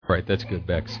right, that's good,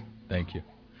 Bex. Thank you.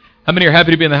 How many are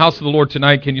happy to be in the house of the Lord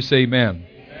tonight? Can you say amen?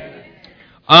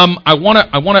 I want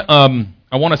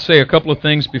to say a couple of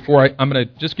things before I'm going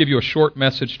to just give you a short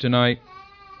message tonight.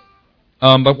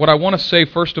 But what I want to say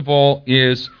first of all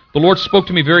is the Lord spoke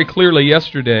to me very clearly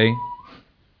yesterday,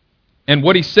 and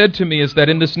what He said to me is that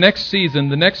in this next season,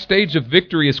 the next stage of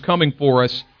victory is coming for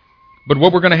us. But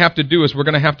what we're going to have to do is we're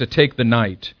going to have to take the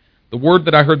night. The word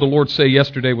that I heard the Lord say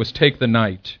yesterday was take the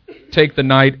night. Take the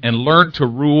night and learn to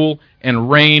rule and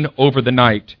reign over the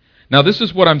night. Now this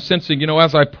is what I'm sensing. You know,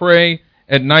 as I pray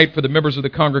at night for the members of the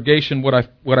congregation, what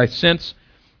I sense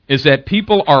is that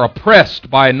people are oppressed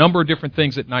by a number of different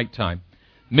things at nighttime.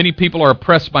 Many people are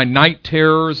oppressed by night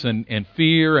terrors and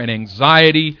fear and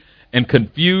anxiety and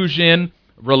confusion,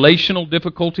 relational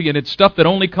difficulty, and it's stuff that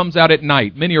only comes out at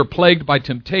night. Many are plagued by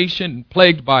temptation,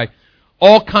 plagued by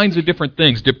all kinds of different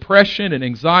things, depression and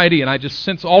anxiety, and I just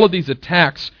sense all of these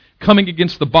attacks coming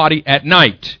against the body at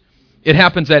night. It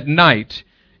happens at night,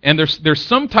 and there's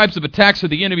some types of attacks of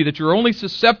the enemy that you're only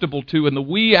susceptible to in the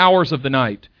wee hours of the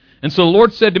night. And so the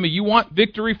Lord said to me, you want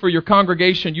victory for your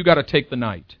congregation, you got to take the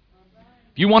night.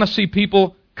 If you want to see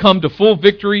people come to full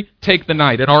victory, take the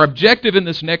night. And our objective in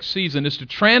this next season is to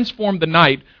transform the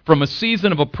night from a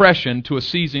season of oppression to a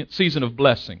season of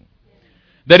blessing.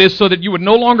 That is, so that you would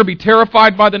no longer be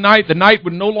terrified by the night. The night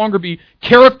would no longer be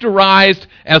characterized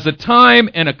as a time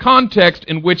and a context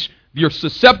in which you're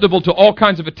susceptible to all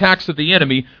kinds of attacks of the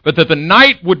enemy, but that the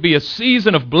night would be a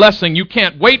season of blessing. You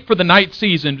can't wait for the night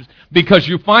season because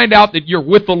you find out that you're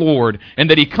with the Lord and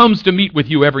that He comes to meet with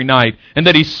you every night and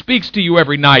that He speaks to you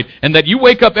every night and that you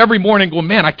wake up every morning and go,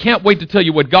 man, I can't wait to tell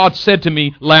you what God said to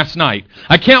me last night.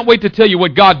 I can't wait to tell you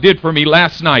what God did for me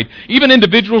last night. Even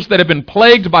individuals that have been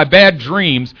plagued by bad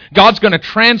dreams, God's going to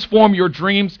transform your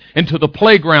dreams into the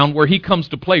playground where He comes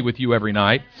to play with you every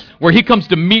night, where He comes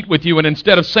to meet with you, and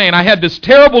instead of saying, I had this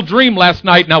terrible dream last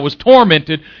night and I was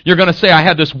tormented, you're going to say, I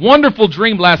had this wonderful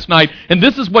dream last night and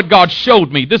this is what God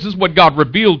showed me. This is what God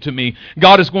revealed to me.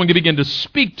 God is going to begin to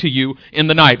speak to you in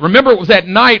the night. Remember, it was at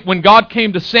night when God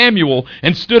came to Samuel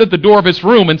and stood at the door of his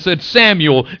room and said,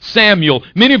 Samuel, Samuel.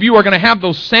 Many of you are going to have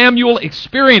those Samuel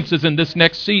experiences in this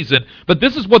next season, but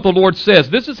this is what the Lord says.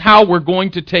 This is how we're going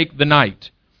to take the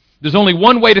night. There's only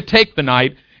one way to take the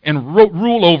night and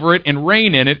rule over it and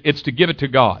reign in it. It's to give it to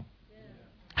God.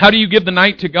 How do you give the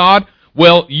night to God?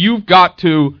 Well, you've got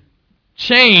to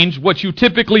change what you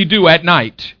typically do at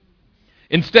night.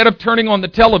 Instead of turning on the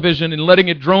television and letting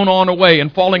it drone on away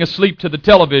and falling asleep to the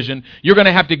television, you're going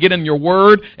to have to get in your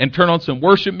Word and turn on some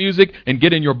worship music and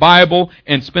get in your Bible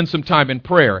and spend some time in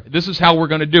prayer. This is how we're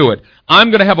going to do it.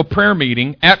 I'm going to have a prayer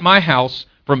meeting at my house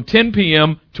from 10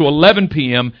 p.m. to 11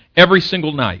 p.m. every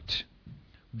single night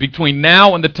between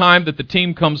now and the time that the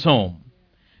team comes home.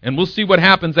 And we'll see what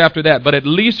happens after that. But at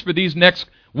least for these next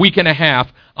week and a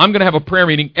half, I'm going to have a prayer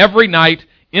meeting every night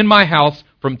in my house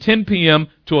from 10 p.m.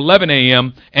 to 11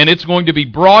 a.m., and it's going to be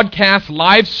broadcast,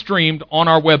 live streamed on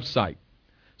our website.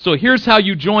 So here's how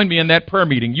you join me in that prayer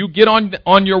meeting. You get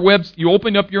on your web, you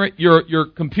open up your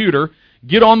computer,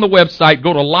 get on the website,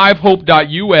 go to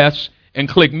livehope.us and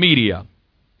click media.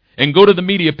 And go to the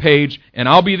media page, and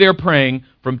I'll be there praying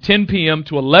from 10 p.m.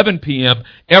 to 11 p.m.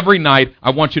 every night.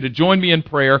 I want you to join me in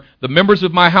prayer. The members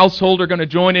of my household are going to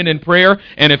join in prayer,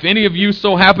 and if any of you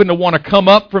so happen to want to come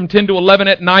up from 10 to 11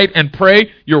 at night and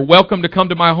pray, you're welcome to come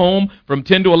to my home from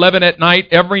 10 to 11 at night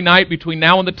every night between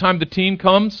now and the time the team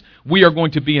comes. We are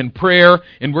going to be in prayer,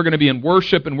 and we're going to be in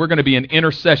worship, and we're going to be in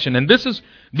intercession. And this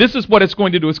is what it's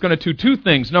going to do. It's going to do two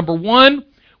things. Number one,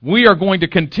 we are going to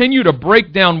continue to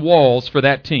break down walls for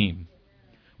that team.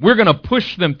 We're going to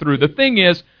push them through. The thing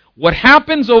is, what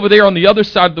happens over there on the other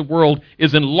side of the world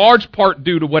is in large part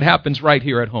due to what happens right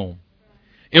here at home.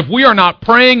 If we are not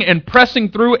praying and pressing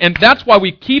through, and that's why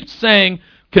we keep saying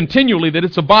continually that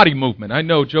it's a body movement. I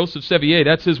know Joseph Sevier,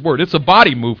 that's his word. It's a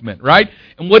body movement, right?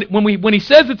 And when he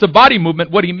says it's a body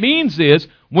movement, what he means is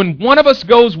when one of us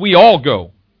goes, we all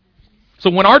go.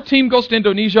 So when our team goes to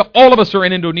Indonesia, all of us are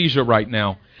in Indonesia right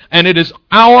now. And it is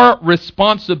our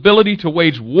responsibility to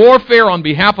wage warfare on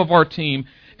behalf of our team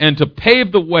and to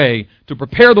pave the way, to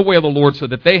prepare the way of the Lord so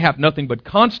that they have nothing but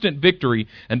constant victory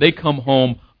and they come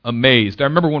home amazed. I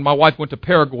remember when my wife went to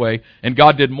Paraguay, and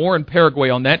God did more in Paraguay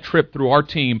on that trip through our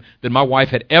team than my wife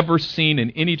had ever seen in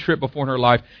any trip before in her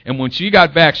life. And when she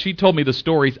got back, she told me the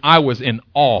stories. I was in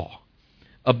awe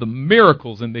of the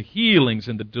miracles and the healings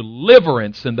and the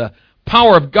deliverance and the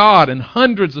power of God and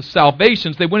hundreds of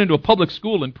salvations. They went into a public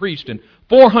school and preached, and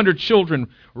 400 children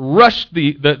rushed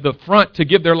the front to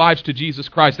give their lives to Jesus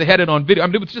Christ. They had it on video. I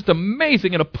mean, it was just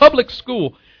amazing in a public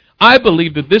school. I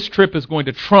believe that this trip is going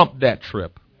to trump that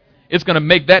trip. it's going to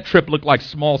make that trip look like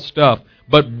small stuff.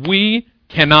 But we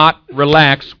cannot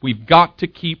relax. We've got to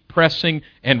keep pressing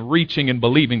and reaching and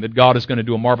believing that God is going to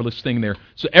do a marvelous thing there.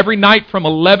 So every night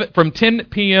from 10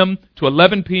 p.m. to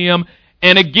 11 p.m.,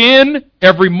 and again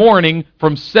every morning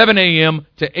from 7 a.m.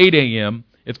 to 8 a.m.,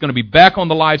 it's going to be back on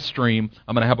the live stream.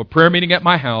 I'm going to have a prayer meeting at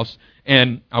my house,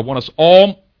 and I want us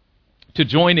all to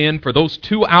join in for those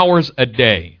 2 hours a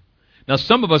day. Now,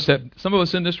 some of us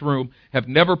in this room have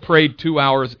never prayed 2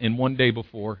 hours in one day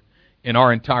before in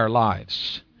our entire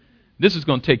lives. This is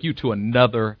going to take you to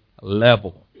another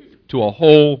level, to a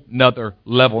whole nother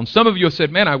level. And some of you have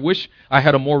said, man, I wish I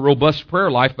had a more robust prayer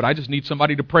life, but I just need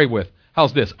somebody to pray with.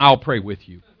 How's this? I'll pray with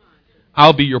you.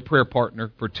 I'll be your prayer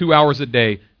partner for 2 hours a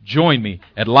day. Join me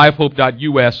at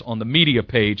livehope.us on the media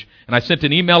page. And I sent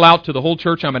an email out to the whole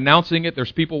church. I'm announcing it.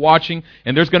 There's people watching,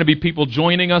 and there's going to be people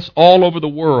joining us all over the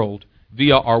world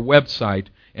via our website.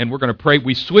 And we're going to pray.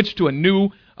 We switched to a new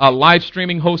live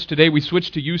streaming host today. We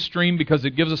switched to Ustream because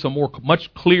it gives us a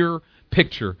much clearer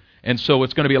picture. And so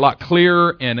it's going to be a lot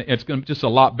clearer, and it's going to be just a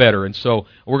lot better. And so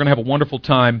we're going to have a wonderful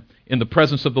time in the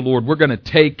presence of the Lord. We're going to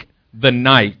take the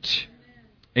night.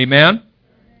 Amen?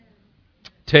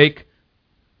 Take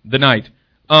the night.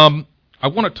 I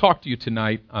want to talk to you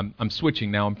tonight. I'm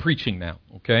switching now. I'm preaching now.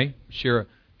 Okay? Share a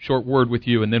short word with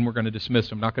you, and then we're going to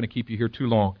dismiss. I'm not going to keep you here too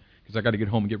long because I got to get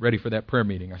home and get ready for that prayer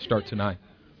meeting. I start tonight.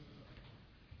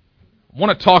 I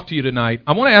want to talk to you tonight.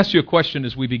 I want to ask you a question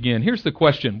as we begin. Here's the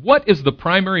question. What is the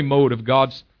primary mode of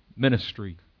God's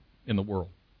ministry in the world?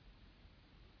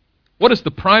 What is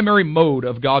the primary mode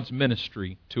of God's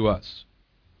ministry to us?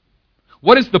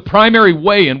 What is the primary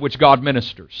way in which God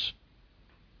ministers?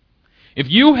 If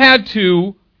you had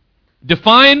to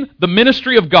define the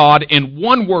ministry of God in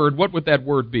one word, what would that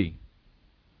word be?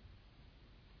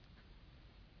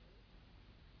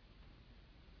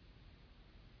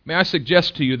 May I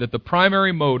suggest to you that the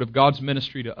primary mode of God's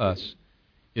ministry to us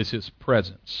is His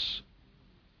presence.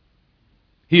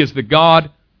 He is the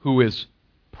God who is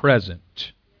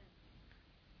present.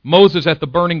 Moses at the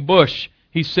burning bush,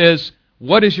 he says,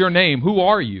 "What is your name? Who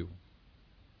are you?"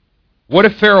 What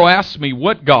if Pharaoh asked me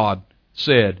what God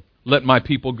said, "Let my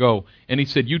people go"? And he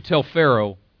said, "You tell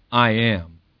Pharaoh, I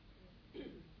am.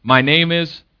 My name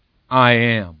is I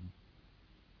am."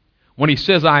 When he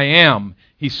says I am,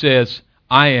 he says,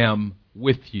 I am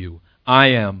with you. I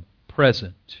am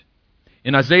present.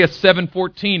 In Isaiah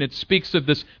 7:14, it speaks of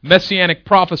this messianic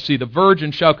prophecy. The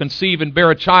virgin shall conceive and bear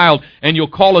a child, and you'll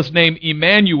call his name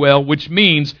Emmanuel, which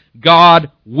means God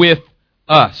with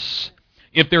us.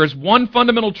 If there is one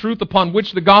fundamental truth upon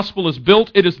which the gospel is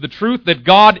built, it is the truth that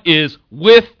God is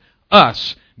with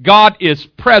us. God is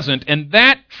present, and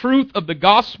that truth of the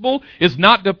gospel is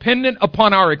not dependent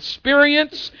upon our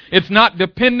experience. It's not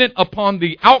dependent upon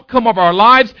the outcome of our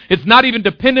lives. It's not even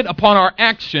dependent upon our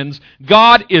actions.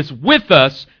 God is with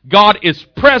us. God is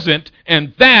present,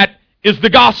 and that is the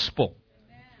gospel.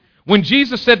 When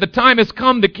Jesus said the time has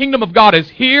come, the kingdom of God is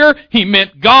here, He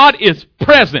meant God is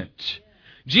present.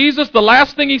 Jesus, the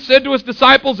last thing He said to His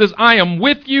disciples is, I am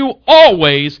with you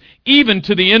always, even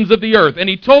to the ends of the earth. And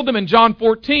He told them in John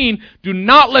 14, do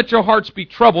not let your hearts be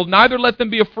troubled, neither let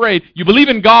them be afraid. You believe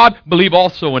in God, believe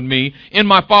also in me. In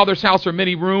my Father's house are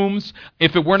many rooms.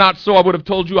 If it were not so, I would have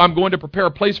told you I'm going to prepare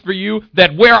a place for you,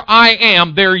 that where I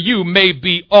am, there you may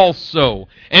be also.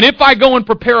 And if I go and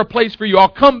prepare a place for you, I'll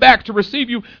come back to receive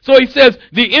you. So He says,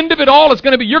 the end of it all is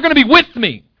going to be, you're going to be with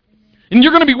me. And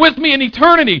you're going to be with me in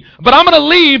eternity. But I'm going to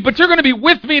leave, but you're going to be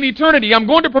with me in eternity. I'm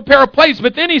going to prepare a place.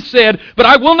 But then He said, but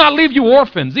I will not leave you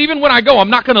orphans. Even when I go, I'm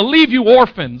not going to leave you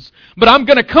orphans. But I'm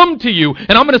going to come to you,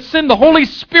 and I'm going to send the Holy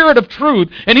Spirit of truth,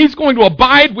 and He's going to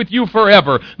abide with you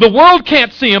forever. The world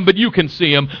can't see Him, but you can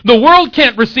see Him. The world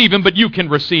can't receive Him, but you can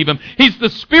receive Him. He's the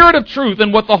Spirit of truth,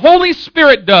 and what the Holy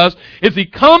Spirit does is He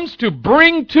comes to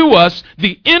bring to us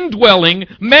the indwelling,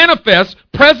 manifest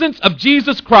presence of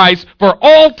Jesus Christ for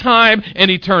all time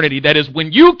and eternity. That is,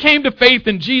 when you came to faith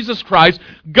in Jesus Christ,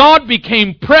 God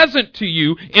became present to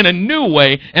you in a new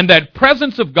way, and that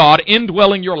presence of God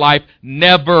indwelling your life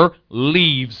never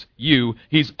leaves you.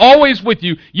 He's always with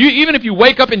you. Even if you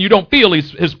wake up and you don't feel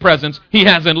His presence, He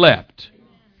hasn't left.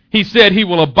 He said He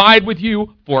will abide with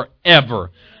you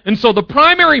forever. And so the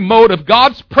primary mode of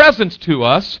God's presence to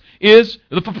us is,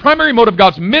 the primary mode of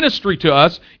God's ministry to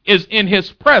us is in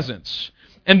His presence.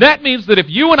 And that means that if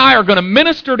you and I are going to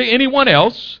minister to anyone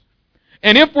else,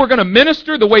 and if we're going to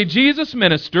minister the way Jesus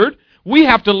ministered, we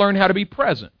have to learn how to be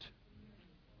present.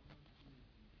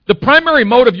 The primary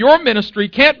mode of your ministry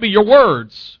can't be your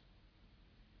words.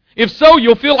 If so,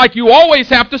 you'll feel like you always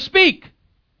have to speak.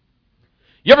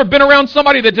 You ever been around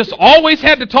somebody that just always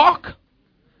had to talk?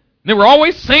 They were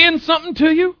always saying something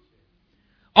to you.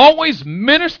 Always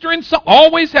ministering,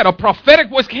 always had a prophetic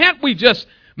voice. Can't we just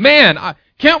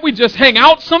hang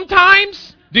out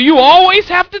sometimes? Do you always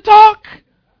have to talk?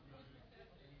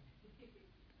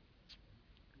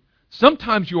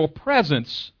 Sometimes your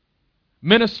presence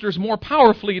ministers more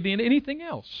powerfully than anything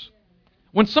else.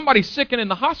 When somebody's sick and in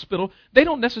the hospital, they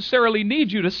don't necessarily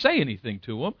need you to say anything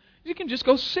to them. You can just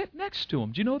go sit next to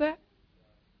them. Do you know that?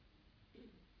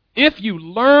 If you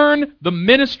learn the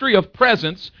ministry of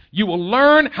presence, you will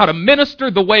learn how to minister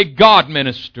the way God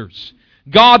ministers.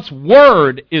 God's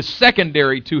word is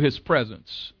secondary to His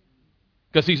presence,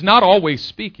 because He's not always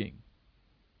speaking.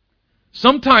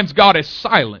 Sometimes God is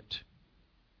silent.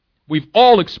 We've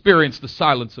all experienced the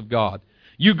silence of God.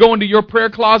 You go into your prayer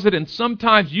closet and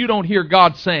sometimes you don't hear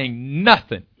God saying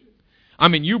nothing. I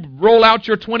mean, you roll out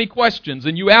your 20 questions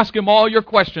and you ask Him all your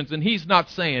questions and He's not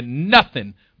saying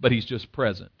nothing, but He's just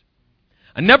present.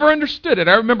 I never understood it.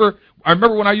 I remember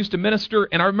when I used to minister,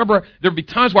 and I remember there'd be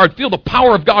times where I'd feel the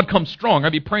power of God come strong.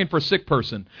 I'd be praying for a sick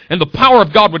person, and the power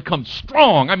of God would come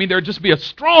strong. I mean, there'd just be a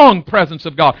strong presence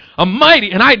of God, a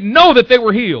mighty, and I'd know that they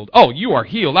were healed. Oh, you are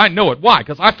healed. I know it. Why?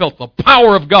 Because I felt the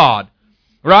power of God,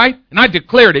 right? And I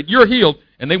declared it. You're healed.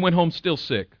 And they went home still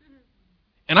sick.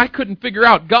 And I couldn't figure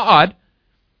out, God,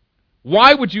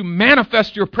 why would you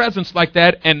manifest your presence like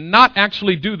that and not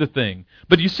actually do the thing?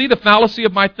 But you see the fallacy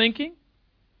of my thinking?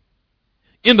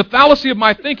 In the fallacy of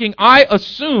my thinking, I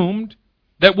assumed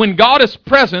that when God is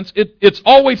present, it's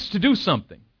always to do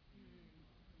something.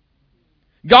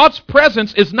 God's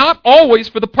presence is not always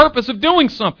for the purpose of doing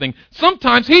something.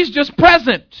 Sometimes He's just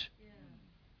present.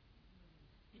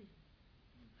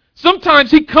 Sometimes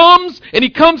He comes, and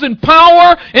He comes in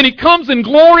power, and He comes in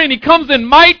glory, and He comes in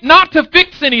might, not to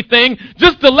fix anything,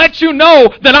 just to let you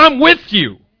know that I'm with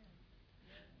you.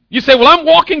 You say, well, I'm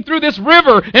walking through this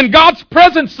river and God's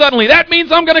presence suddenly. That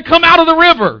means I'm going to come out of the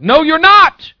river. No, you're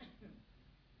not.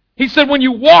 He said, when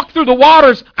you walk through the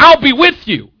waters, I'll be with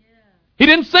you. He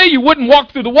didn't say you wouldn't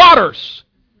walk through the waters.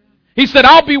 He said,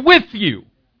 I'll be with you.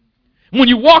 When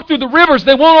you walk through the rivers,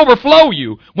 they won't overflow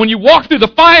you. When you walk through the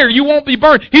fire, you won't be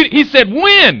burned. He said,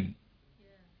 when?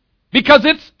 Because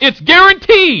it's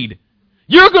guaranteed.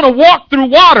 You're going to walk through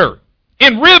water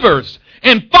and rivers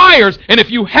and fires, and if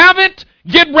you haven't,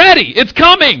 get ready. It's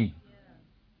coming.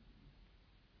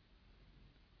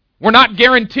 We're not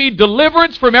guaranteed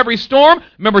deliverance from every storm.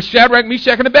 Remember Shadrach,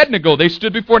 Meshach, and Abednego. They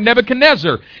stood before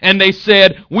Nebuchadnezzar, and they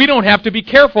said, we don't have to be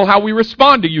careful how we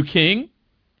respond to you, king.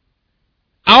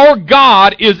 Our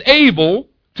God is able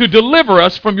to deliver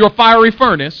us from your fiery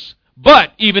furnace,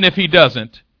 but even if He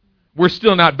doesn't, we're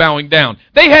still not bowing down.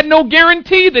 They had no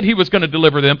guarantee that He was going to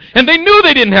deliver them, and they knew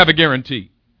they didn't have a guarantee.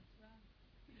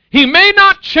 He may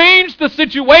not change the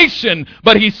situation,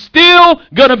 but He's still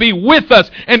going to be with us.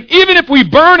 And even if we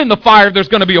burn in the fire, there's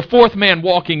going to be a fourth man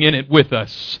walking in it with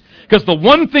us. Because the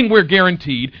one thing we're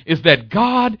guaranteed is that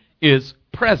God is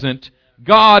present.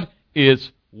 God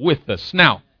is with us.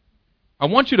 Now, I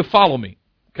want you to follow me.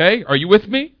 Okay? Are you with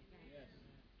me?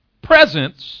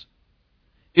 Presence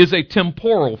is a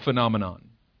temporal phenomenon.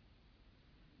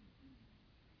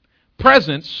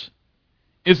 Presence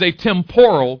is a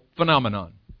temporal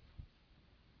phenomenon.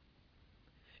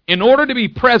 In order to be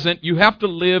present, you have to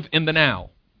live in the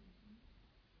now.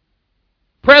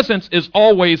 Presence is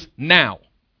always now.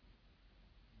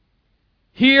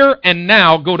 Here and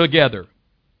now go together.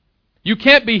 You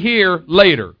can't be here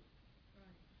later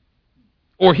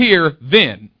or here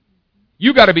then.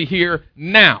 You got to be here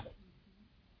now.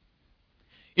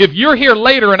 If you're here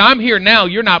later and I'm here now,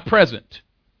 you're not present.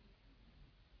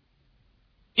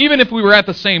 Even if we were at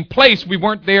the same place, we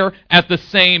weren't there at the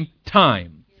same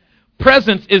time.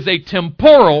 Presence is a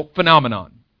temporal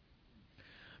phenomenon.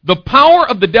 The power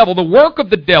of the devil, the work of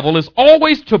the devil, is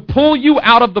always to pull you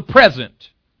out of the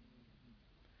present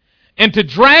and to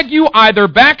drag you either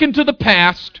back into the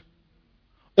past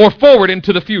or forward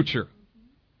into the future.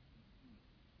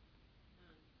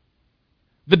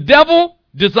 The devil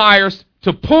desires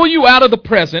to pull you out of the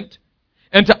present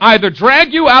and to either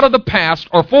drag you out of the past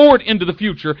or forward into the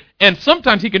future, and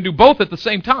sometimes he can do both at the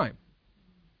same time.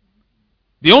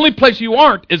 The only place you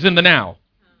aren't is in the now.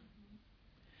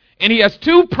 And he has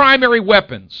two primary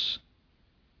weapons,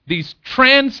 these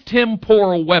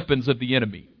trans-temporal weapons of the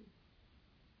enemy.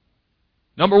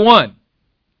 Number one,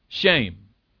 shame.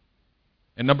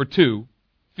 And number two,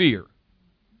 fear.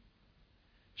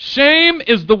 Shame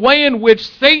is the way in which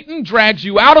Satan drags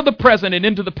you out of the present and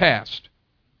into the past.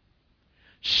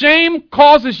 Shame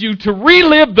causes you to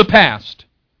relive the past.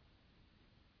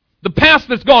 The past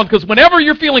that's gone, because whenever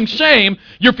you're feeling shame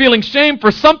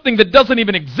for something that doesn't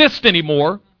even exist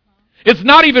anymore, It's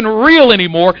not even real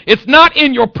anymore. It's not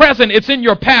in your present. It's in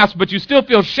your past, but you still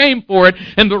feel shame for it.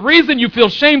 And the reason you feel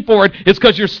shame for it is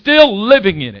because you're still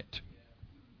living in it.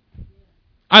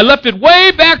 I left it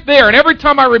way back there, and every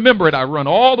time I remember it, I run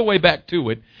all the way back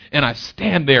to it, and I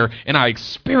stand there, and I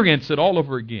experience it all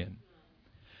over again.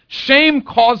 Shame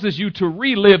causes you to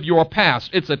relive your past.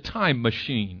 It's a time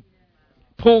machine.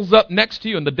 Pulls up next to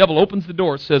you, and the devil opens the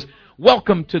door and says,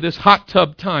 welcome to this hot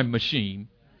tub time machine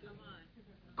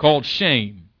called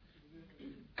shame.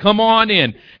 Come on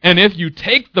in. And if you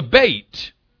take the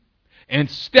bait and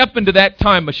step into that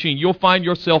time machine, you'll find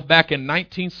yourself back in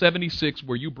 1976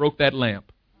 where you broke that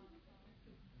lamp.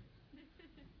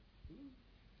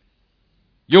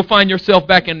 You'll find yourself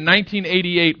back in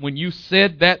 1988 when you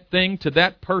said that thing to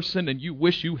that person and you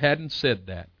wish you hadn't said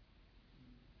that.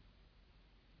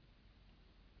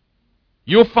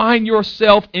 You'll find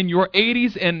yourself in your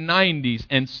 80s and 90s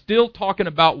and still talking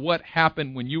about what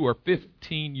happened when you were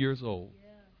 15 years old.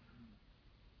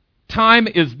 Time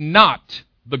is not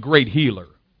the great healer.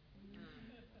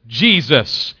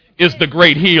 Jesus is the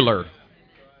great healer.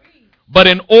 But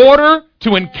in order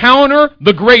to encounter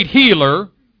the great healer,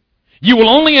 you will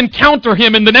only encounter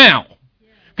him in the now.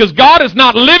 Because God is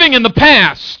not living in the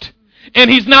past, and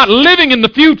he's not living in the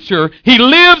future. He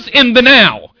lives in the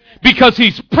now, because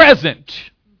he's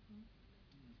present.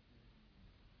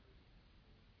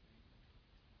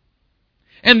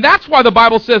 And that's why the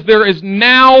Bible says there is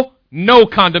now no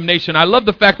condemnation. I love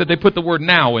the fact that they put the word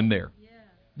now in there.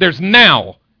 There's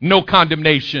now no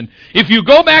condemnation. If you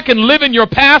go back and live in your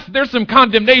past, there's some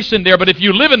condemnation there. But if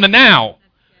you live in the now,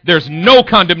 there's no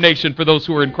condemnation for those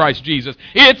who are in Christ Jesus.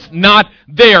 It's not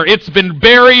there. It's been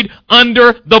buried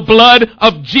under the blood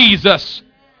of Jesus.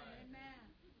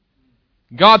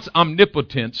 God's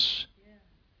omnipotence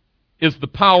is the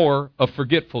power of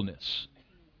forgetfulness.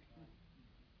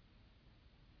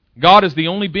 God is the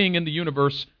only being in the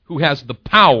universe who has the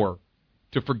power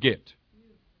to forget.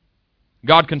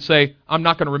 God can say, I'm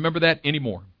not going to remember that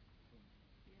anymore.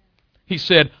 He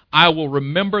said, I will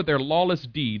remember their lawless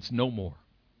deeds no more.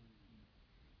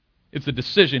 It's a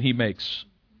decision he makes.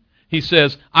 He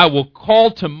says, I will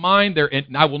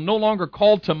no longer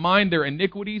call to mind their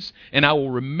iniquities, and I will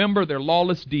remember their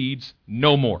lawless deeds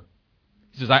no more.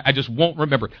 He says, I just won't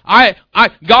remember.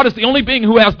 God is the only being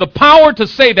who has the power to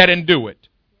say that and do it.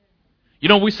 You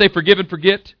know, we say forgive and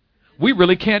forget. We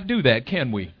really can't do that,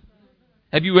 can we?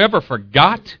 Have you ever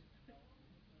forgot?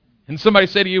 And somebody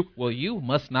say to you, well, you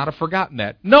must not have forgotten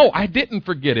that. No, I didn't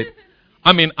forget it.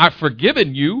 I mean, I've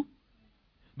forgiven you.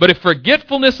 But if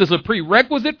forgetfulness is a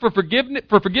prerequisite for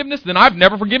forgiveness, then I've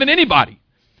never forgiven anybody.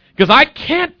 Because I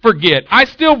can't forget. I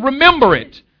still remember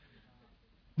it.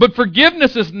 But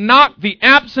forgiveness is not the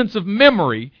absence of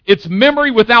memory. It's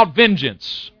memory without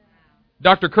vengeance.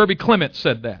 Dr. Kirby Clement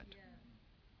said that.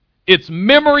 It's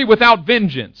memory without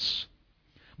vengeance.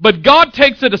 But God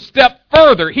takes it a step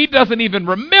further. He doesn't even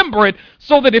remember it,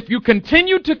 so that if you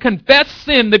continue to confess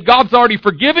sin that God's already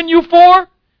forgiven you for,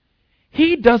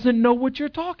 He doesn't know what you're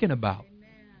talking about.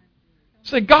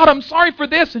 Say, God, I'm sorry for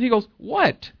this. And He goes,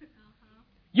 what?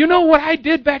 You know what I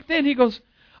did back then? He goes,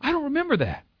 I don't remember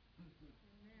that.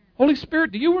 Holy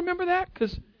Spirit, do you remember that?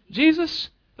 Because Jesus,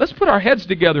 let's put our heads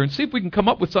together and see if we can come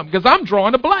up with something. Because I'm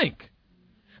drawing a blank.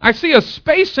 I see a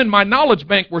space in my knowledge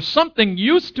bank where something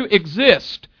used to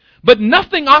exist, but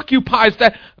nothing occupies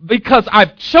that because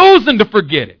I've chosen to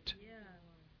forget it.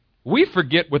 We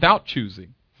forget without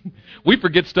choosing. We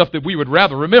forget stuff that we would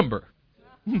rather remember.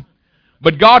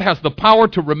 But God has the power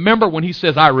to remember. When He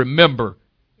says, I remember,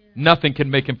 nothing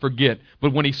can make Him forget.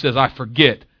 But when He says, I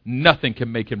forget, nothing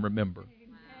can make Him remember.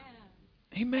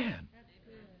 Amen.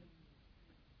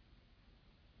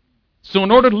 So in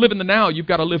order to live in the now, you've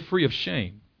got to live free of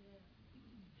shame.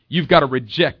 You've got to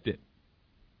reject it.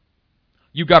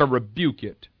 You've got to rebuke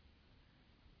it.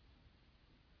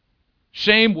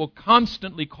 Shame will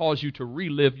constantly cause you to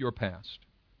relive your past.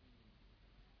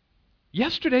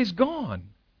 Yesterday's gone.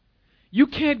 You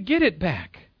can't get it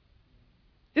back.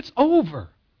 It's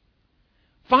over.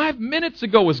 5 minutes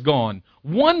ago is gone.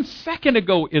 1 second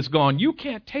ago is gone. You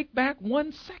can't take back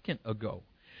 1 second ago.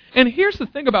 And here's the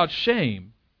thing about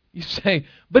shame. You say,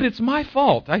 but it's my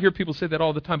fault. I hear people say that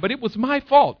all the time, but it was my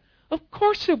fault. Of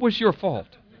course it was your fault.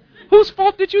 Whose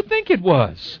fault did you think it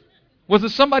was? Was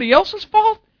it somebody else's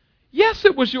fault? Yes,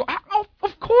 it was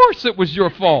of course it was your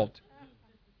fault.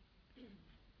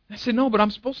 I said, no, but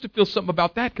I'm supposed to feel something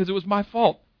about that because it was my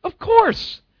fault. Of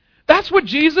course. That's what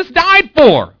Jesus died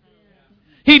for.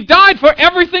 He died for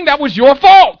everything that was your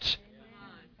fault.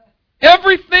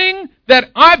 Everything that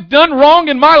I've done wrong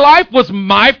in my life was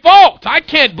my fault. I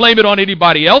can't blame it on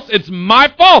anybody else. It's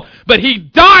my fault. But He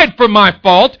died for my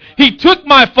fault. He took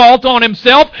my fault on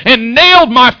Himself and nailed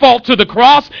my fault to the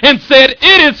cross and said,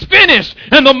 "It is finished."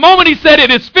 And the moment He said,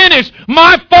 "It is finished,"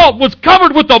 my fault was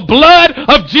covered with the blood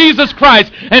of Jesus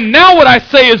Christ. And now what I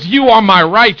say is, you are my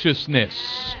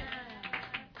righteousness.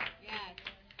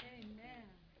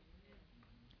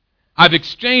 I've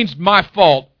exchanged my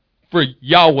fault for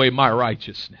Yahweh, my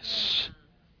righteousness.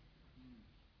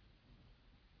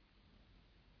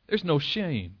 There's no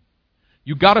shame.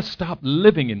 You got to stop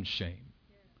living in shame.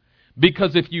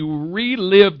 Because if you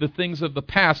relive the things of the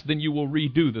past, then you will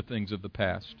redo the things of the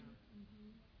past.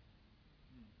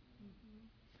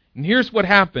 And here's what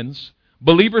happens.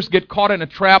 Believers get caught in a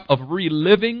trap of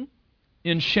reliving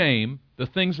in shame the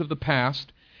things of the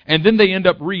past, and then they end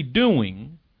up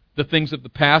redoing the things of the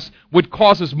past, which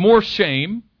causes more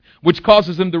shame, which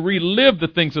causes them to relive the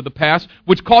things of the past,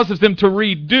 which causes them to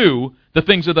redo the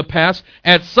things of the past.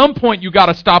 At some point, you got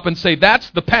to stop and say, that's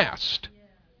the past.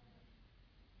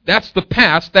 That's the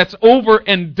past. That's over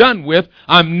and done with.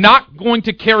 I'm not going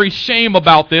to carry shame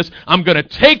about this. I'm going to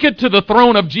take it to the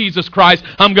throne of Jesus Christ.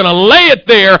 I'm going to lay it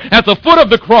there at the foot of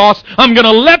the cross. I'm going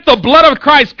to let the blood of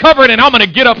Christ cover it, and I'm going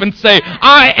to get up and say,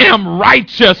 I am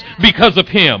righteous because of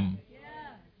Him.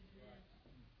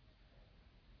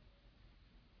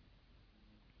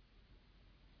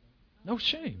 No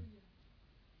shame.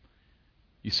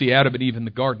 You see, Adam and Eve in the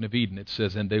Garden of Eden, it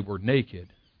says, and they were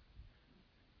naked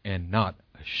and not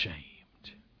ashamed.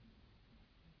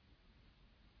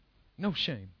 No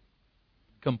shame.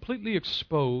 Completely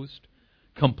exposed,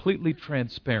 completely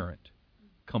transparent,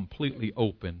 completely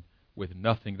open, with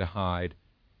nothing to hide,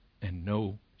 and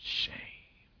no shame.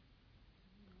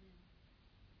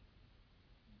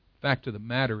 Fact of the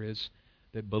matter is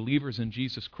that believers in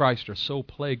Jesus Christ are so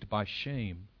plagued by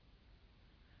shame.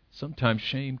 Sometimes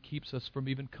shame keeps us from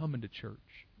even coming to church.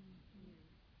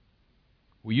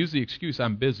 We use the excuse,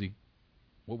 I'm busy.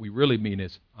 What we really mean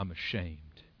is, I'm ashamed.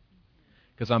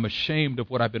 Because I'm ashamed of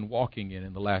what I've been walking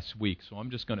in the last week. So I'm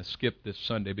just going to skip this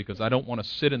Sunday because I don't want to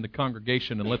sit in the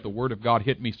congregation and let the Word of God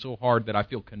hit me so hard that I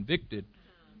feel convicted.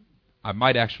 I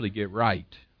might actually get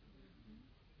right.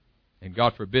 And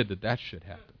God forbid that that should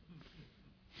happen.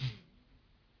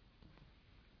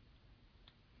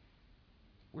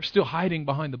 We're still hiding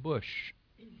behind the bush.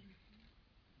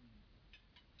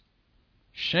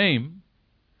 Shame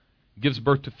gives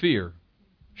birth to fear.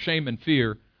 Shame and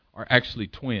fear are actually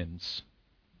twins.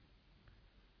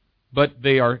 But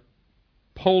they are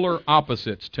polar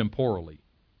opposites temporally.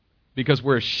 Because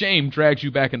whereas shame drags you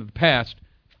back into the past,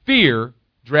 fear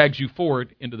drags you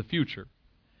forward into the future.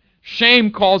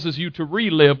 Shame causes you to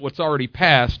relive what's already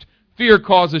past. Fear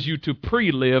causes you to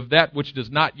pre-live that which does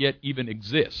not yet even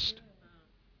exist.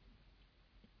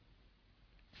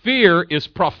 Fear is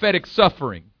prophetic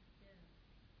suffering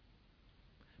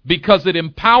because it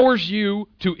empowers you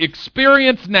to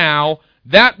experience now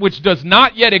that which does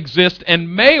not yet exist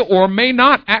and may or may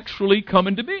not actually come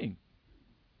into being.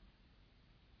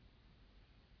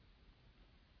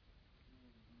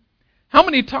 How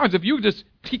many times, if you just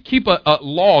keep a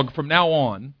log from now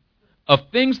on of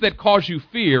things that cause you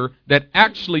fear that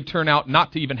actually turn out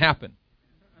not to even happen?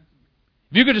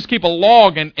 If you could just keep a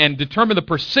log and determine the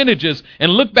percentages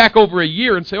and look back over a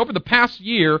year and say, over the past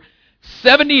year,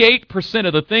 78%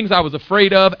 of the things I was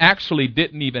afraid of actually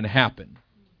didn't even happen.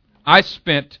 I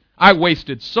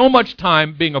wasted so much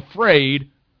time being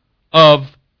afraid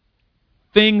of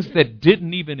things that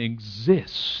didn't even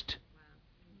exist.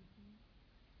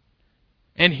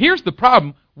 And here's the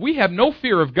problem. We have no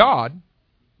fear of God,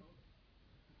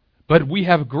 but we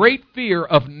have great fear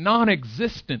of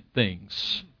non-existent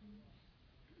things.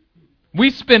 We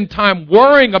spend time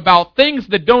worrying about things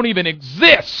that don't even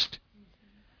exist.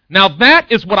 Now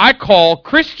that is what I call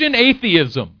Christian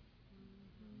atheism.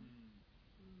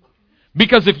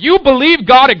 Because if you believe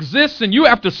God exists and you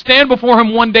have to stand before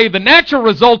Him one day, the natural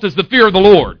result is the fear of the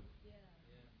Lord.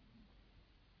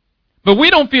 But we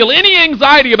don't feel any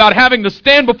anxiety about having to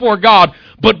stand before God,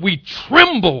 but we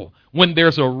tremble when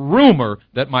there's a rumor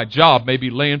that my job may be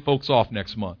laying folks off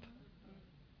next month.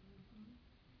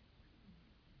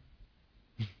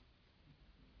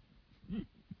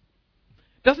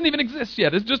 Doesn't even exist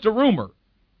yet. It's just a rumor.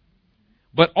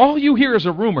 But all you hear is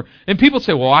a rumor. And people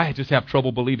say, well, I just have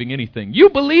trouble believing anything. You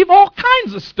believe all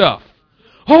kinds of stuff.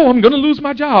 Oh, I'm going to lose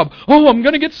my job. Oh, I'm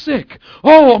going to get sick.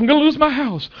 Oh, I'm going to lose my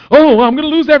house. Oh, I'm going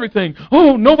to lose everything.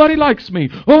 Oh, nobody likes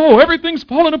me. Oh, everything's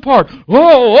falling apart.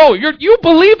 You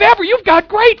believe you've got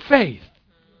great faith.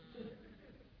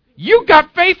 You've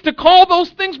got faith to call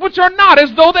those things which are not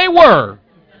as though they were.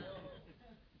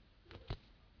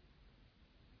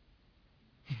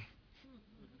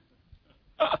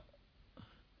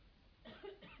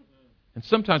 And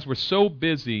sometimes we're so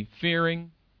busy fearing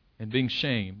and being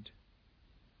shamed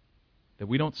that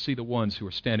we don't see the ones who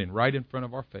are standing right in front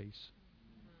of our face.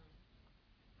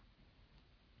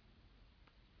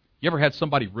 You ever had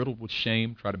somebody riddled with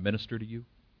shame try to minister to you?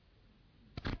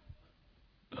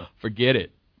 Forget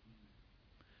it.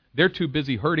 They're too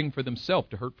busy hurting for themselves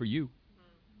to hurt for you.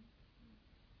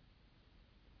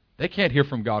 They can't hear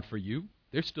from God for you.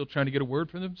 They're still trying to get a word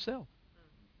from themselves.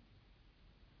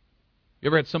 You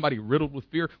ever had somebody riddled with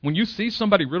fear? When you see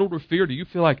somebody riddled with fear, do you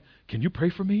feel like, can you pray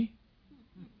for me?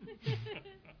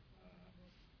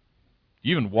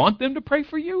 You even want them to pray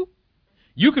for you?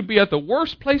 You could be at the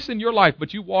worst place in your life,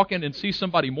 but you walk in and see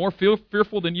somebody more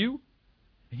fearful than you,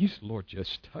 and you say, Lord,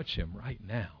 just touch him right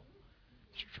now.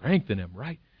 Strengthen him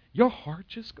right. Your heart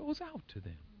just goes out to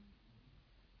them.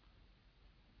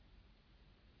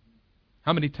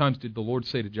 How many times did the Lord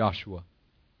say to Joshua,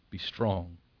 be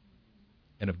strong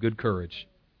and of good courage.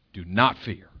 Do not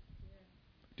fear.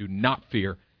 Do not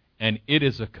fear. And it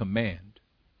is a command.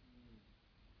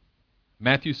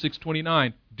 Matthew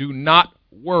 6:29, do not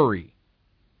worry.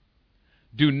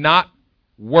 Do not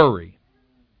worry.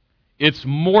 It's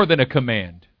more than a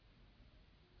command.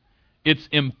 It's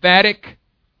emphatic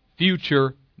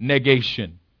future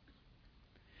negation.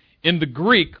 In the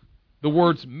Greek, the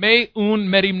words me un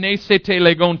merimnesete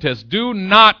legontes, do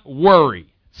not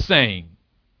worry, saying.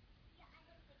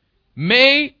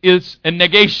 Me is a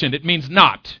negation, it means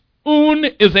not. Un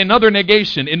is another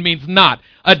negation, it means not.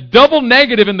 A double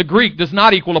negative in the Greek does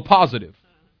not equal a positive.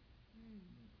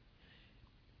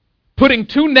 Putting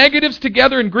two negatives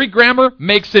together in Greek grammar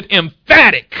makes it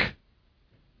emphatic.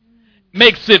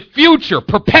 Makes it future,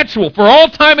 perpetual, for all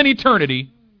time and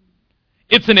eternity.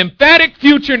 It's an emphatic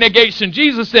future negation.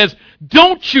 Jesus says,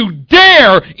 don't you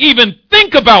dare even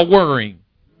think about worrying.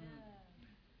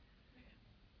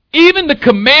 Even the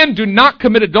command, do not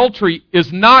commit adultery,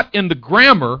 is not in the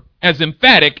grammar as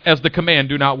emphatic as the command,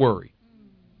 do not worry.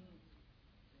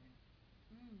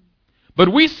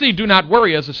 But we see do not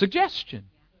worry as a suggestion.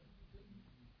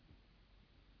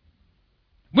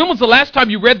 When was the last time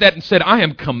you read that and said, I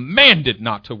am commanded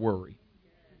not to worry?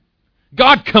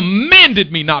 God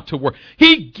commanded me not to worry.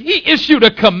 He issued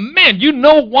a command. You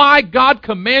know why God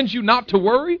commands you not to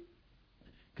worry?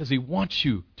 Because He wants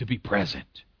you to be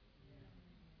present.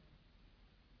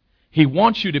 He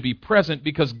wants you to be present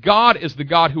because God is the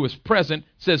God who is present.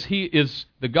 It says He is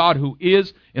the God who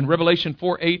is. In Revelation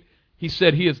 4:8, He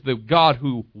said He is the God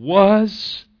who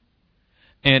was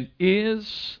and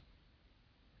is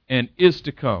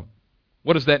to come.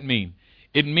 What does that mean?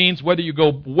 It means whether you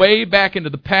go way back into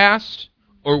the past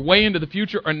or way into the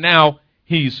future or now,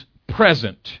 He's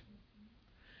present.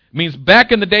 It means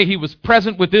back in the day He was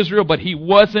present with Israel, but He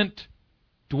wasn't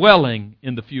dwelling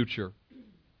in the future.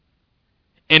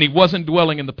 And He wasn't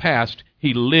dwelling in the past.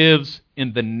 He lives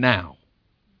in the now.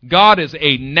 God is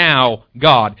a now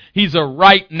God. He's a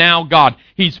right now God.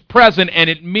 He's present, and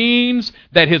it means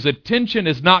that His attention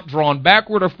is not drawn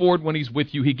backward or forward when He's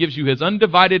with you. He gives you His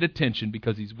undivided attention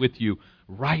because He's with you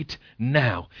right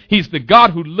now. He's the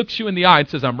God who looks you in the eye and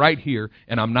says, I'm right here,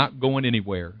 and I'm not going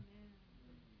anywhere.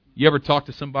 You ever talk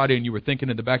to somebody and you were thinking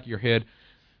in the back of your head,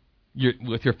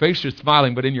 with your face you're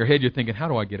smiling, but in your head you're thinking, how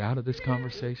do I get out of this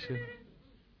conversation?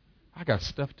 I got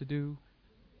stuff to do.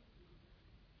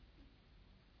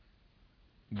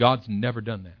 God's never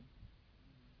done that.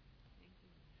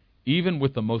 Even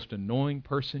with the most annoying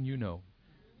person you know.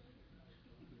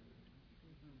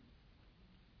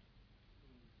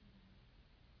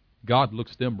 God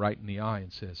looks them right in the eye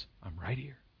and says, I'm right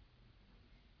here.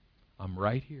 I'm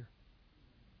right here.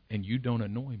 And you don't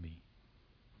annoy me.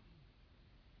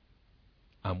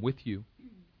 I'm with you.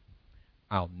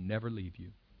 I'll never leave you.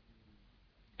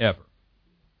 Ever.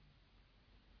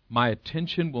 My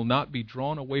attention will not be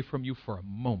drawn away from you for a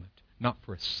moment, not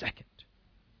for a second.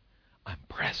 I'm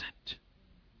present.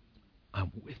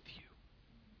 I'm with you.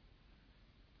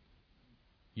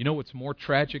 You know what's more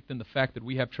tragic than the fact that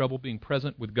we have trouble being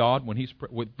present with God when He's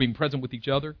being present with each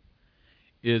other?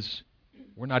 Is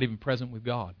we're not even present with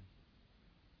God.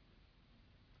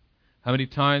 How many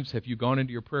times have you gone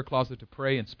into your prayer closet to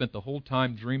pray and spent the whole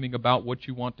time dreaming about what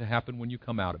you want to happen when you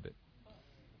come out of it?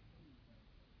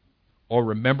 Or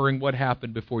remembering what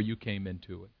happened before you came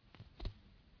into it.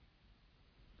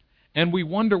 And we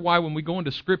wonder why when we go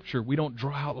into Scripture we don't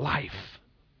draw out life.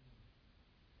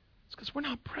 It's because we're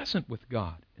not present with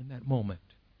God in that moment.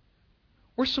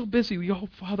 We're so busy. Oh,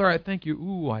 Father, I thank you.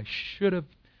 Ooh, I should have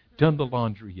done the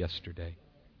laundry yesterday.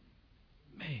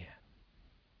 Man.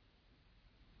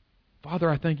 Father,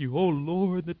 I thank you. Oh,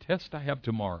 Lord, the test I have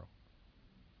tomorrow.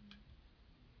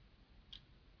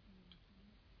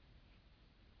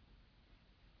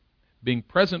 Being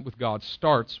present with God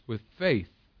starts with faith.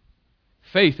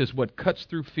 Faith is what cuts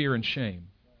through fear and shame.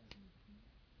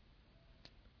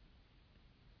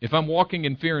 If I'm walking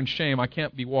in fear and shame, I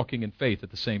can't be walking in faith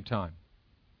at the same time.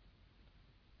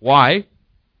 Why?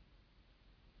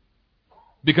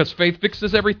 Because faith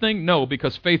fixes everything? No,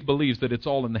 because faith believes that it's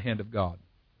all in the hand of God.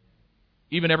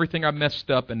 Even everything I messed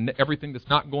up and everything that's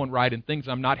not going right and things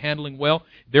I'm not handling well,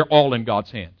 they're all in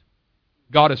God's hand.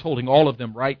 God is holding all of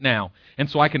them right now. And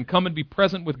so I can come and be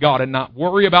present with God and not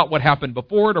worry about what happened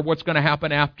before it or what's going to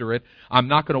happen after it. I'm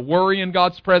not going to worry in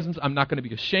God's presence. I'm not going to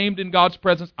be ashamed in God's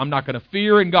presence. I'm not going to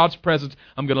fear in God's presence.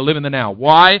 I'm going to live in the now.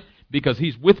 Why? Because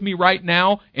He's with me right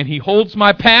now, and He holds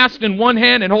my past in one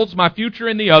hand and holds my future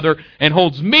in the other, and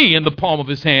holds me in the palm of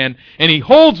His hand. And He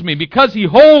holds me. Because He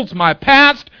holds my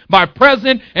past, my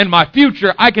present, and my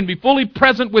future, I can be fully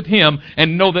present with Him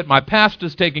and know that my past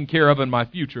is taken care of and my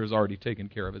future is already taken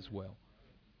care of as well.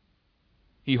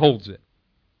 He holds it.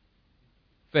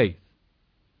 Faith.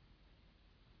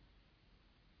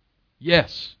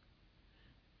 Yes.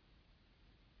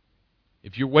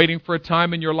 If you're waiting for a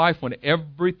time in your life when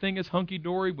everything is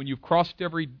hunky-dory, when you've crossed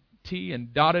every T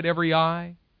and dotted every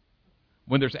I,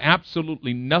 when there's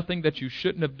absolutely nothing that you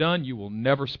shouldn't have done, you will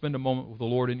never spend a moment with the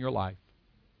Lord in your life.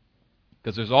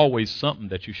 Because there's always something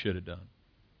that you should have done.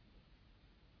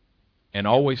 And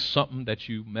always something that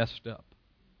you messed up.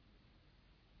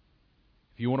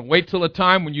 If you want to wait till a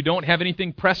time when you don't have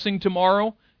anything pressing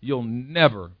tomorrow, you'll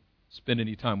never spend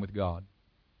any time with God.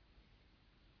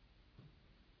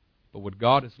 But what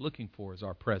God is looking for is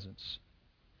our presence.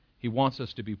 He wants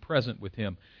us to be present with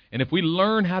Him. And if we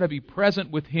learn how to be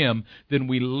present with Him, then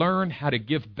we learn how to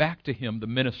give back to Him the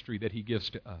ministry that He gives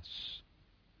to us.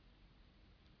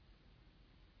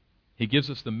 He gives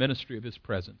us the ministry of His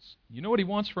presence. You know what He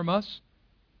wants from us?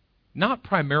 Not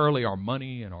primarily our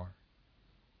money and our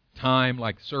time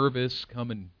like service,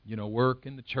 come and work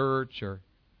in the church, or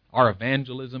our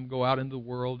evangelism, go out into the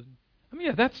world. I mean,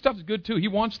 yeah, that stuff's good too. He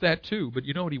wants that too. But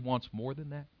you know what He wants more than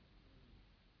that?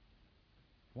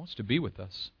 He wants to be with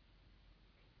us.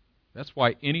 That's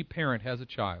why any parent has a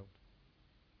child.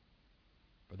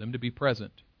 For them to be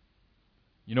present.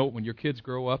 You know, when your kids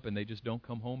grow up and they just don't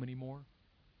come home anymore,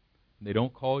 and they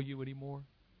don't call you anymore,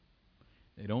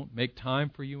 they don't make time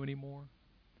for you anymore,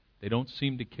 they don't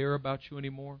seem to care about you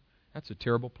anymore, that's a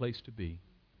terrible place to be.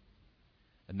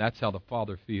 And that's how the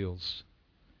Father feels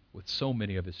with so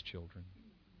many of His children.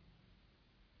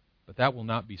 But that will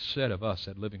not be said of us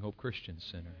at Living Hope Christian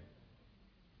Center.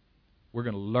 We're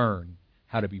going to learn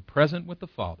how to be present with the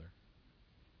Father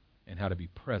and how to be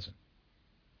present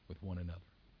with one another.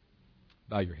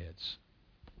 Bow your heads.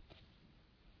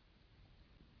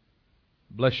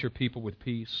 Bless your people with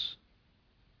peace.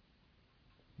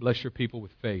 Bless your people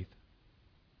with faith,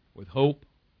 with hope,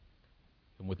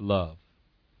 and with love.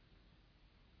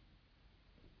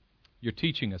 You're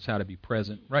teaching us how to be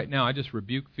present. Right now, I just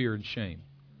rebuke fear and shame.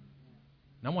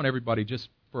 And I want everybody just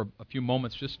for a few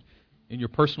moments, just in your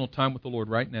personal time with the Lord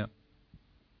right now,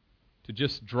 to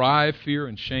just drive fear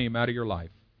and shame out of your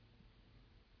life.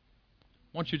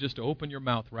 I want you just to open your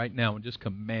mouth right now and just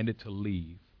command it to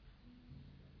leave.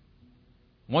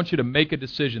 I want you to make a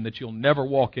decision that you'll never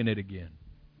walk in it again.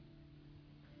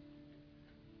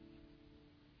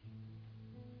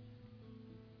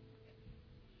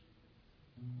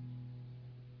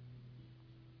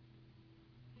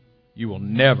 You will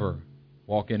never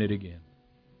walk in it again.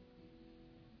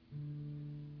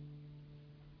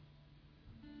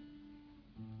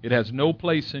 It has no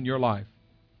place in your life.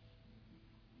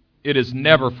 It is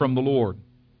never from the Lord.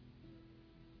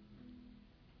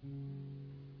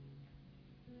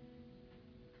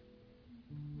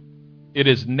 It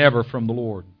is never from the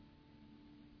Lord.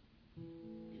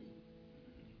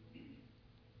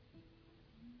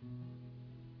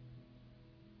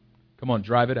 Come on,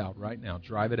 drive it out right now.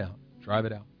 Drive it out. Drive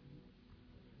it out.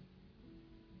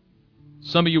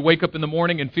 Some of you wake up in the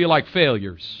morning and feel like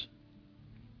failures.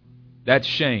 That's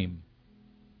shame.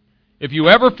 If you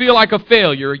ever feel like a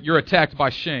failure, you're attacked by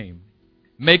shame.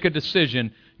 Make a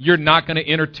decision. You're not going to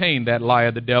entertain that lie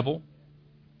of the devil.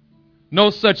 No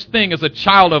such thing as a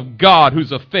child of God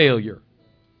who's a failure.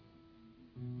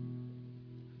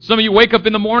 Some of you wake up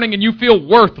in the morning and you feel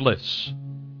worthless.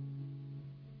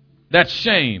 That's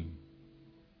shame.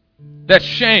 That's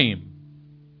shame.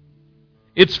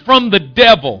 It's from the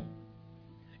devil.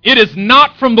 It is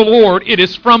not from the Lord. It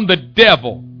is from the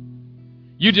devil.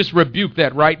 You just rebuke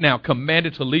that right now. Command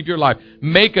it to leave your life.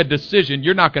 Make a decision.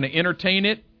 You're not going to entertain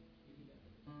it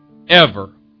ever.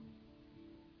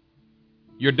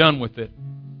 You're done with it.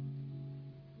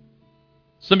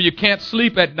 Some of you can't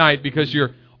sleep at night because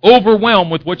you're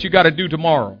overwhelmed with what you got to do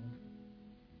tomorrow.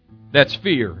 That's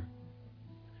fear.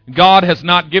 God has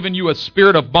not given you a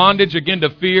spirit of bondage again to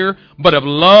fear, but of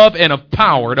love and of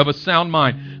power and of a sound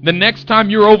mind. The next time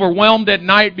you're overwhelmed at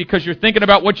night because you're thinking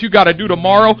about what you got to do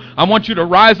tomorrow, I want you to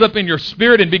rise up in your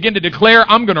spirit and begin to declare,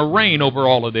 I'm going to reign over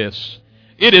all of this.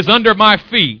 It is under my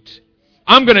feet.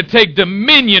 I'm going to take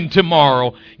dominion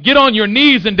tomorrow. Get on your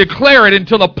knees and declare it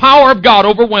until the power of God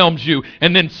overwhelms you,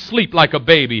 and then sleep like a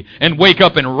baby and wake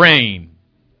up and reign.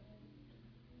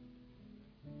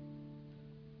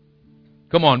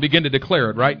 Come on, begin to declare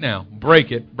it right now.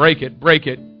 Break it, break it, break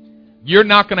it. You're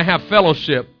not going to have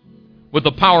fellowship with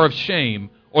the power of shame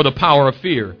or the power of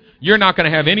fear. You're not going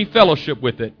to have any fellowship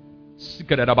with it.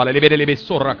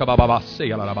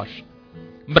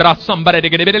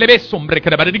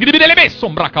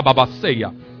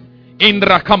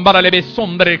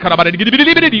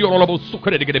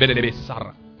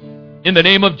 In the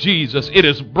name of Jesus, it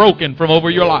is broken from over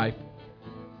your life.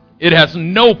 It has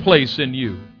no place in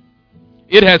you.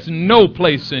 It has no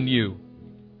place in you.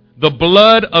 The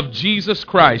blood of Jesus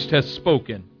Christ has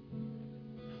spoken.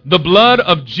 The blood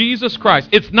of Jesus Christ.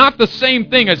 It's not the same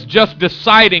thing as just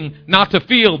deciding not to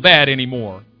feel bad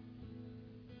anymore.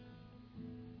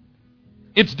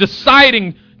 It's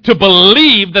deciding to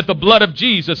believe that the blood of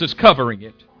Jesus is covering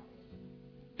it.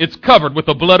 It's covered with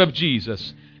the blood of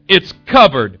Jesus. It's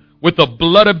covered with the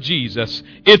blood of Jesus.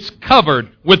 It's covered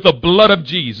with the blood of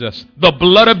Jesus. The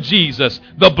blood of Jesus.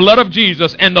 The blood of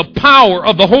Jesus. And the power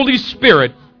of the Holy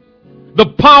Spirit. The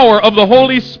power of the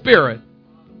Holy Spirit.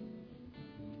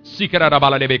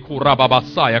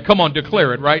 Come on,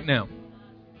 declare it right now.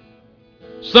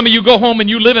 Some of you go home and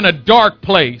you live in a dark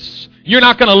place. You're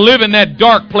not going to live in that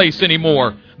dark place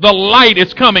anymore. The light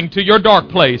is coming to your dark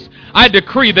place. I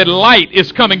decree that light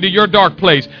is coming to your dark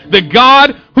place. The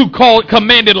God who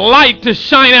commanded light to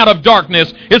shine out of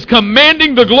darkness is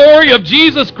commanding the glory of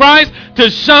Jesus Christ to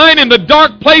shine in the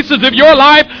dark places of your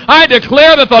life. I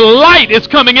declare that the light is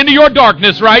coming into your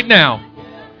darkness right now.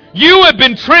 You have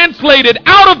been translated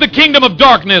out of the kingdom of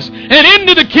darkness and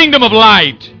into the kingdom of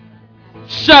light.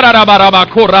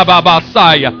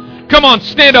 Come on,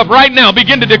 stand up right now.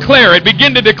 Begin to declare it.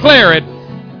 Begin to declare it.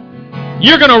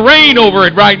 You're going to reign over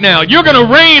it right now. You're going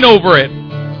to reign over it.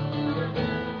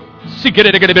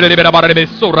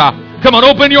 Come on,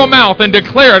 open your mouth and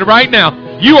declare it right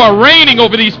now. You are reigning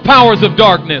over these powers of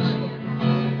darkness.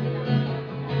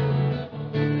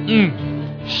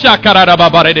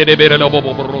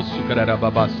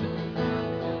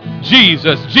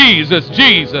 Jesus, Jesus,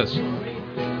 Jesus.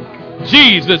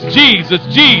 Jesus, Jesus,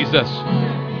 Jesus.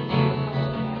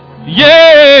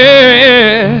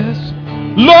 Yes.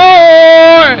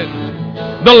 Lord,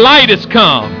 the light has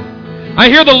come. I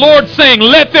hear the Lord saying,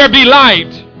 let there be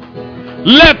light.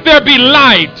 Let there be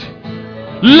light.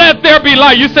 Let there be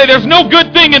light. You say there's no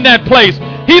good thing in that place.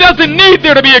 He doesn't need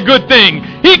there to be a good thing.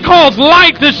 He calls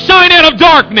light to shine out of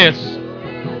darkness.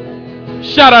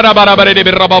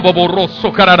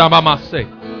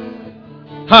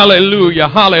 Hallelujah,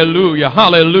 hallelujah,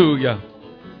 hallelujah.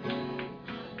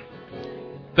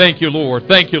 Thank you, Lord.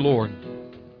 Thank you, Lord.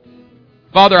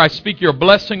 Father, I speak your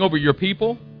blessing over your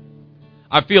people.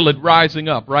 I feel it rising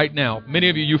up right now. Many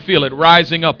of you, you feel it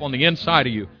rising up on the inside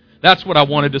of you. That's what I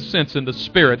wanted to sense in the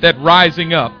Spirit. That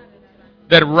rising up.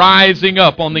 That rising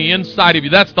up on the inside of you.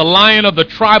 That's the Lion of the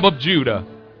tribe of Judah.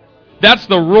 That's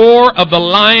the roar of the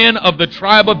Lion of the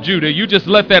tribe of Judah. You just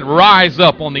let that rise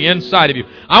up on the inside of you.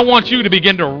 I want you to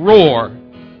begin to roar.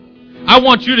 I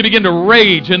want you to begin to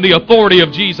rage in the authority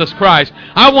of Jesus Christ.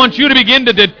 I want you to begin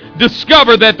to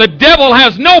discover that the devil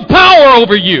has no power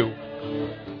over you.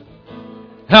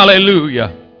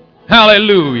 Hallelujah.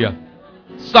 Hallelujah.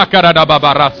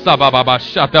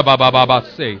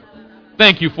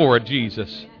 Thank you for it,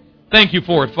 Jesus. Thank you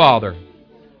for it, Father.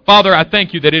 Father, I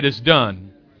thank you that it is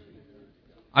done.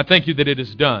 I thank you that it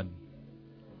is done.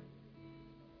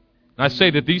 And I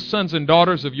say that these sons and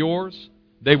daughters of yours,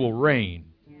 they will reign.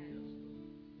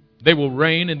 They will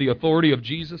reign in the authority of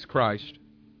Jesus Christ.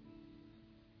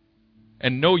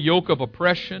 And no yoke of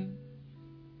oppression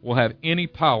will have any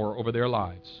power over their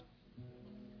lives.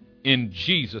 In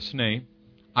Jesus' name,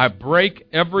 I break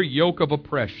every yoke of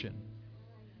oppression.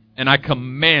 And I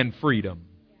command freedom.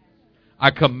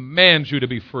 I command you to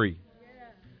be free.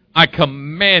 I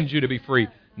command you to be free.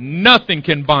 Nothing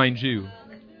can bind you.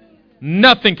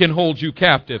 Nothing can hold you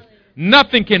captive.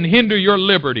 Nothing can hinder your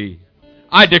liberty.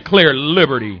 I declare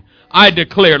liberty. I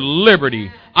declare liberty.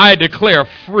 I declare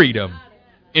freedom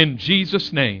in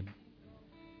Jesus' name.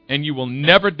 And you will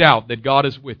never doubt that God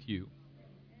is with you.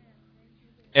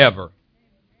 Ever.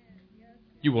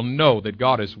 You will know that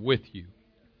God is with you.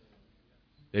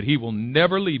 That He will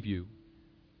never leave you.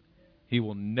 He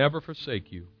will never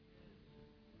forsake you.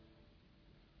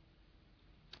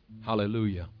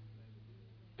 Hallelujah.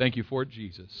 Thank you for it,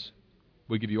 Jesus.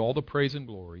 We give you all the praise and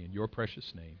glory in your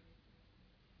precious name.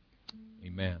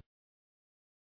 Amen.